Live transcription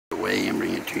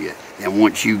it to you. And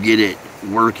once you get it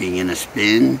working in a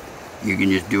spin, you can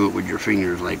just do it with your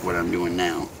fingers like what I'm doing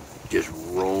now. Just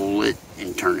roll it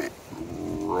and turn it.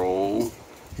 Roll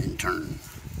and turn.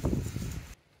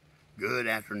 Good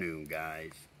afternoon,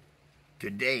 guys.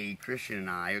 Today, Christian and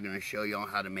I are going to show y'all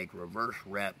how to make reverse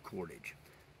wrap cordage.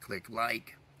 Click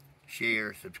like,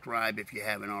 share, subscribe if you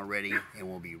haven't already, and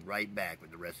we'll be right back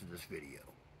with the rest of this video.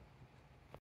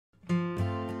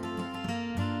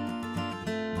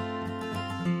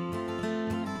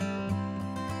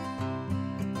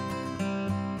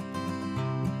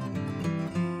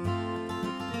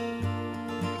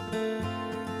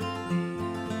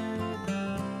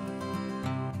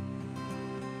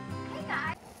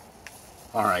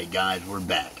 Alright guys, we're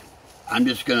back. I'm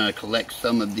just going to collect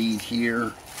some of these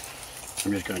here.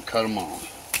 I'm just going to cut them off.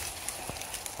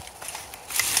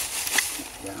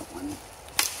 That one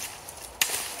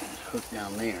is hooked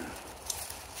down there.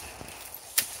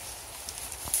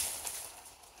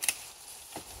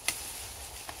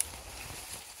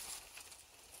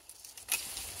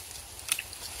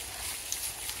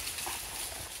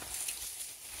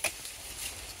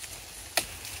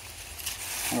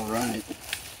 Alright.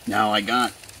 Now I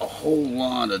got a whole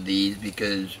lot of these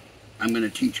because I'm going to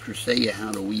teach Cordage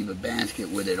how to weave a basket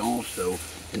with it also,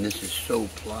 and this is so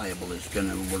pliable it's going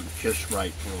to work just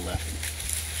right for a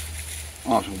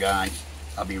lesson. Awesome guys,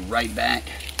 I'll be right back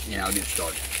and I'll get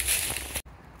started.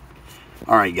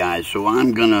 Alright guys, so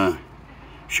I'm going to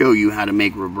show you how to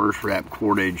make reverse wrap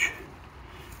cordage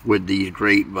with these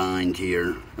grapevines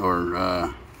here,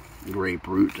 or grape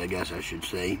roots I guess I should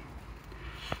say.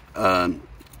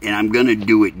 And I'm going to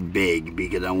do it big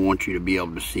because I want you to be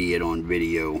able to see it on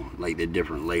video, like the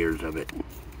different layers of it.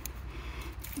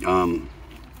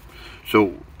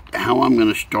 So how I'm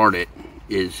going to start it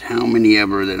is how many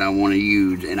ever that I want to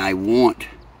use, and I want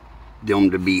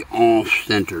them to be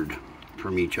off-centered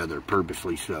from each other,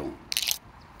 purposely so.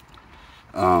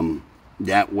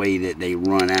 That way that they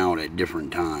run out at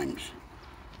different times.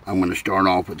 I'm going to start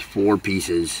off with 4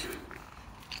 pieces.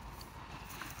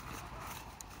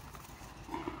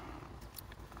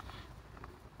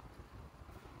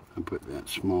 Put that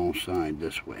small side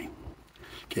this way.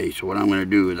 Okay, so what I'm going to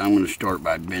do is I'm going to start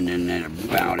by bending it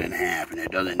about in half, and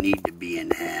it doesn't need to be in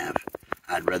half.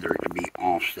 I'd rather it to be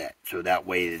offset, so that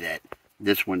way that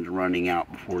this one's running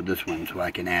out before this one, so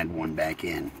I can add one back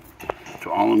in.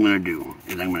 So all I'm going to do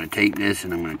is I'm going to take this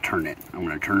and I'm going to turn it. I'm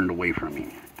going to turn it away from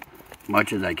me as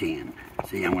much as I can.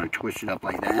 See, I'm going to twist it up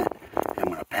like that, and I'm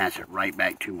going to pass it right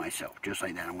back to myself, just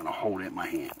like that. I'm going to hold it in my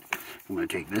hand. I'm going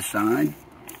to take this side,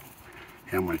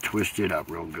 and I'm going to twist it up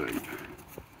real good.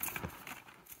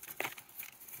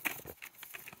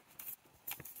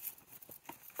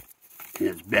 And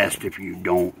it's best if you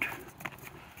don't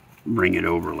bring it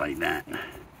over like that.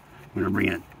 I'm going to bring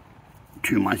it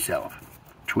to myself.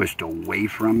 Twist away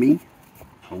from me.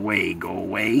 Away, go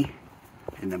away,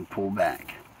 and then pull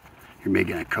back. You're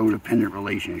making a codependent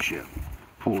relationship.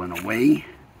 Pulling away,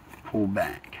 pull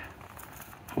back.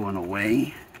 Pulling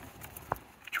away,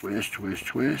 twist, twist,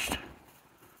 twist.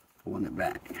 Pulling it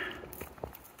back,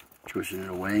 twisting it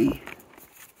away,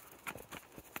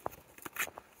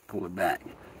 pull it back.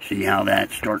 See how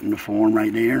that's starting to form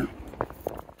right there?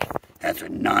 That's a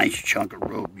nice chunk of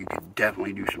rope. You could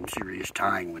definitely do some serious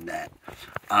tying with that.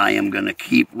 I am going to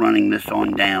keep running this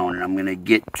on down, and I'm going to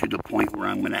get to the point where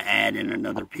I'm going to add in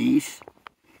another piece,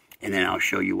 and then I'll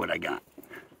show you what I got.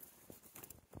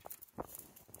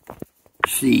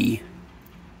 See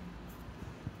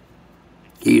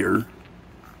here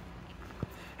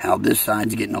how this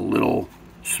side's getting a little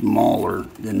smaller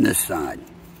than this side.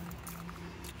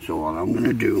 So what I'm going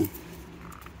to do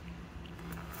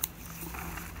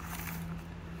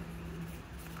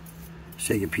is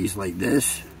take a piece like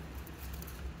this,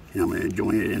 and I'm going to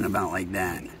join it in about like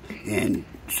that. And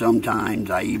sometimes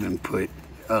I even put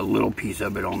a little piece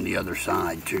of it on the other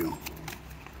side too.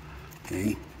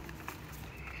 Okay.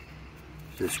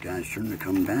 This guy's trying to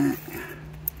come back.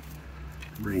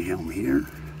 Bring him here.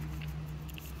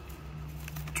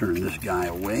 Turn this guy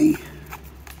away,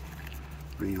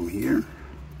 bring him here,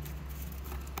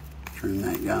 turn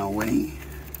that guy away,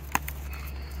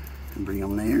 and bring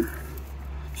him there.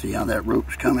 See how that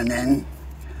rope's coming in?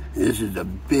 This is a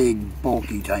big,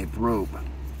 bulky type rope.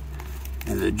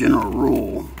 As a general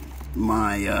rule,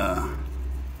 my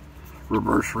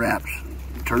reverse wraps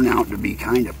turn out to be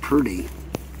kind of pretty.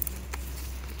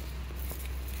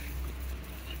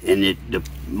 And the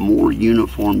more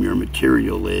uniform your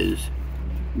material is,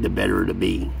 the better it'll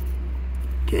be.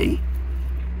 Okay?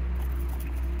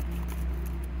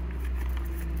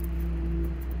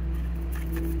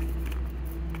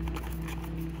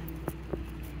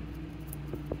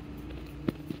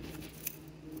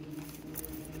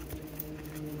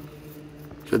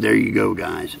 So there you go,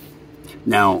 guys.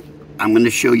 Now, I'm going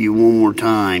to show you one more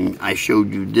time. I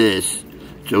showed you this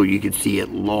so you could see it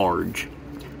large.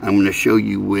 I'm going to show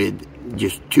you with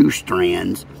just 2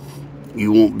 strands.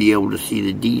 You won't be able to see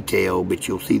the detail, but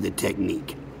you'll see the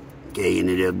technique. Okay, and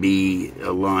it'll be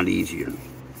a lot easier.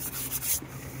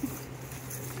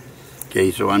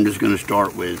 Okay, so I'm just going to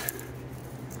start with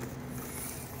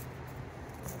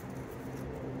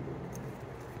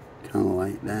kind of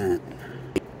like that.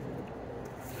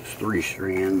 It's 3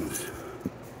 strands.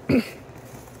 I'm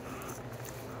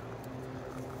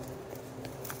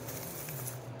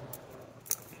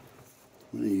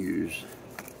going to use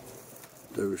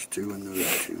those 2 and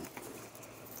those 2.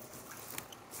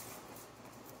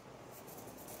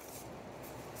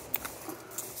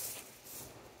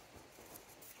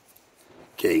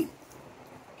 Okay.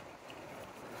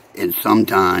 And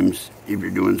sometimes, if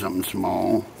you're doing something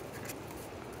small,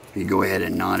 you go ahead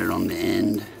and knot it on the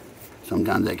end.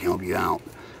 Sometimes that can help you out.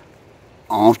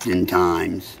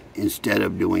 Oftentimes, instead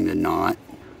of doing the knot,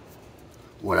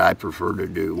 what I prefer to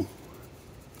do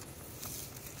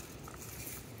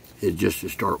is just to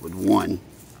start with 1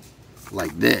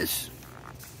 like this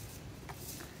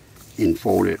and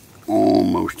fold it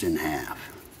almost in half.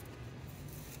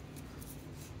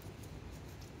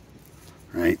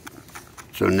 Right?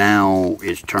 So now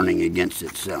it's turning against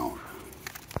itself.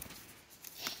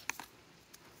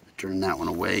 Turn that one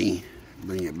away,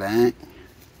 bring it back.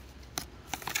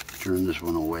 Turn this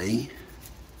one away,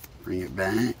 bring it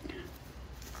back.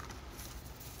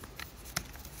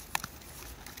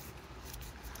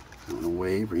 That one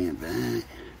away, bring it back.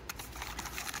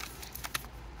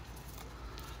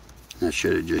 I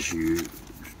should have just used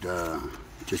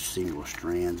just single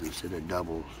strands instead of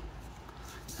doubles.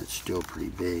 That's still pretty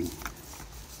big.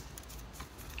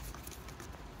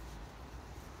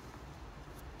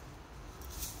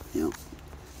 Yep.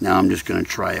 Now I'm just going to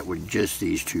try it with just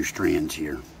these 2 strands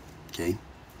here. Okay.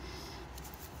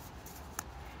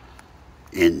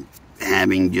 And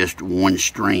having just 1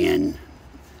 strand,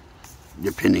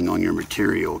 depending on your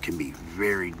material, can be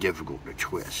very difficult to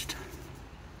twist.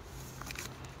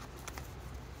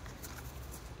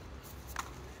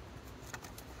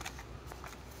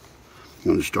 I'm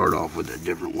going to start off with a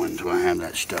different one so I have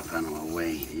that stuff out of my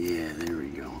way. Yeah, there we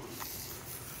go.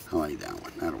 I like that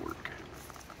one. That'll work.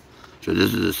 So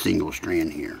this is a single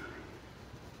strand here.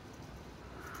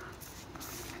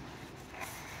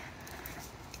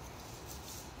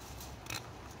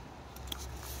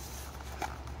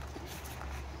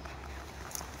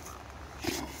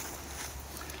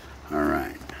 All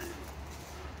right.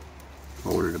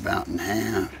 Fold it about in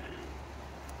half.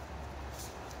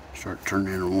 Start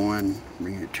turning 1,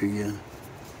 bring it to you.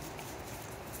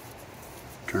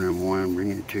 Turning 1,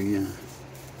 bring it to you.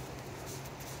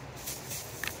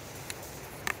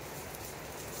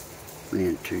 Bring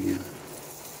it to you.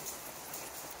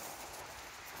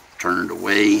 Turn it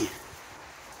away.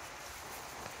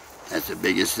 That's the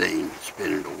biggest thing.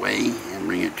 Spin it away and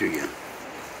bring it to you.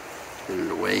 Spin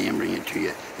it away and bring it to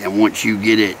you. And once you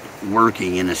get it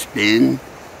working in a spin,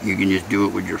 you can just do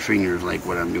it with your fingers like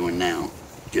what I'm doing now.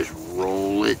 Just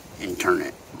roll it and turn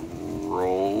it.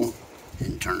 Roll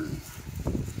and turn.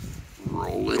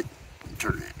 Roll it and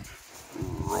turn it.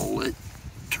 Roll it,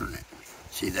 turn it.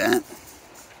 See that?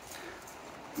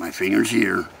 My fingers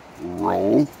here.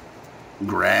 Roll,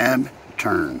 grab,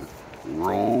 turn.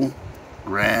 Roll,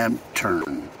 grab,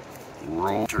 turn.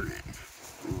 Roll, turn it.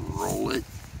 Roll it,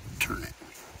 turn it.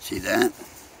 See that?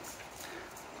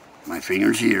 My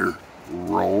fingers here.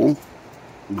 Roll,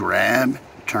 grab,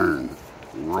 turn.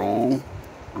 Roll,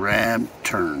 grab,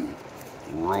 turn.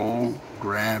 Roll,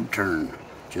 grab, turn.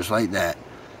 Just like that.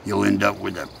 You'll end up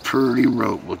with a pretty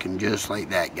rope looking just like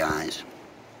that, guys.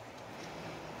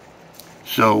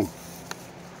 So,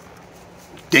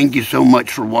 thank you so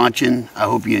much for watching. I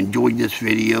hope you enjoyed this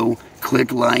video.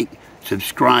 Click like,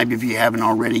 subscribe if you haven't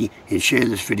already, and share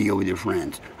this video with your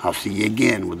friends. I'll see you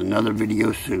again with another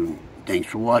video soon. Thanks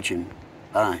for watching.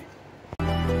 Bye.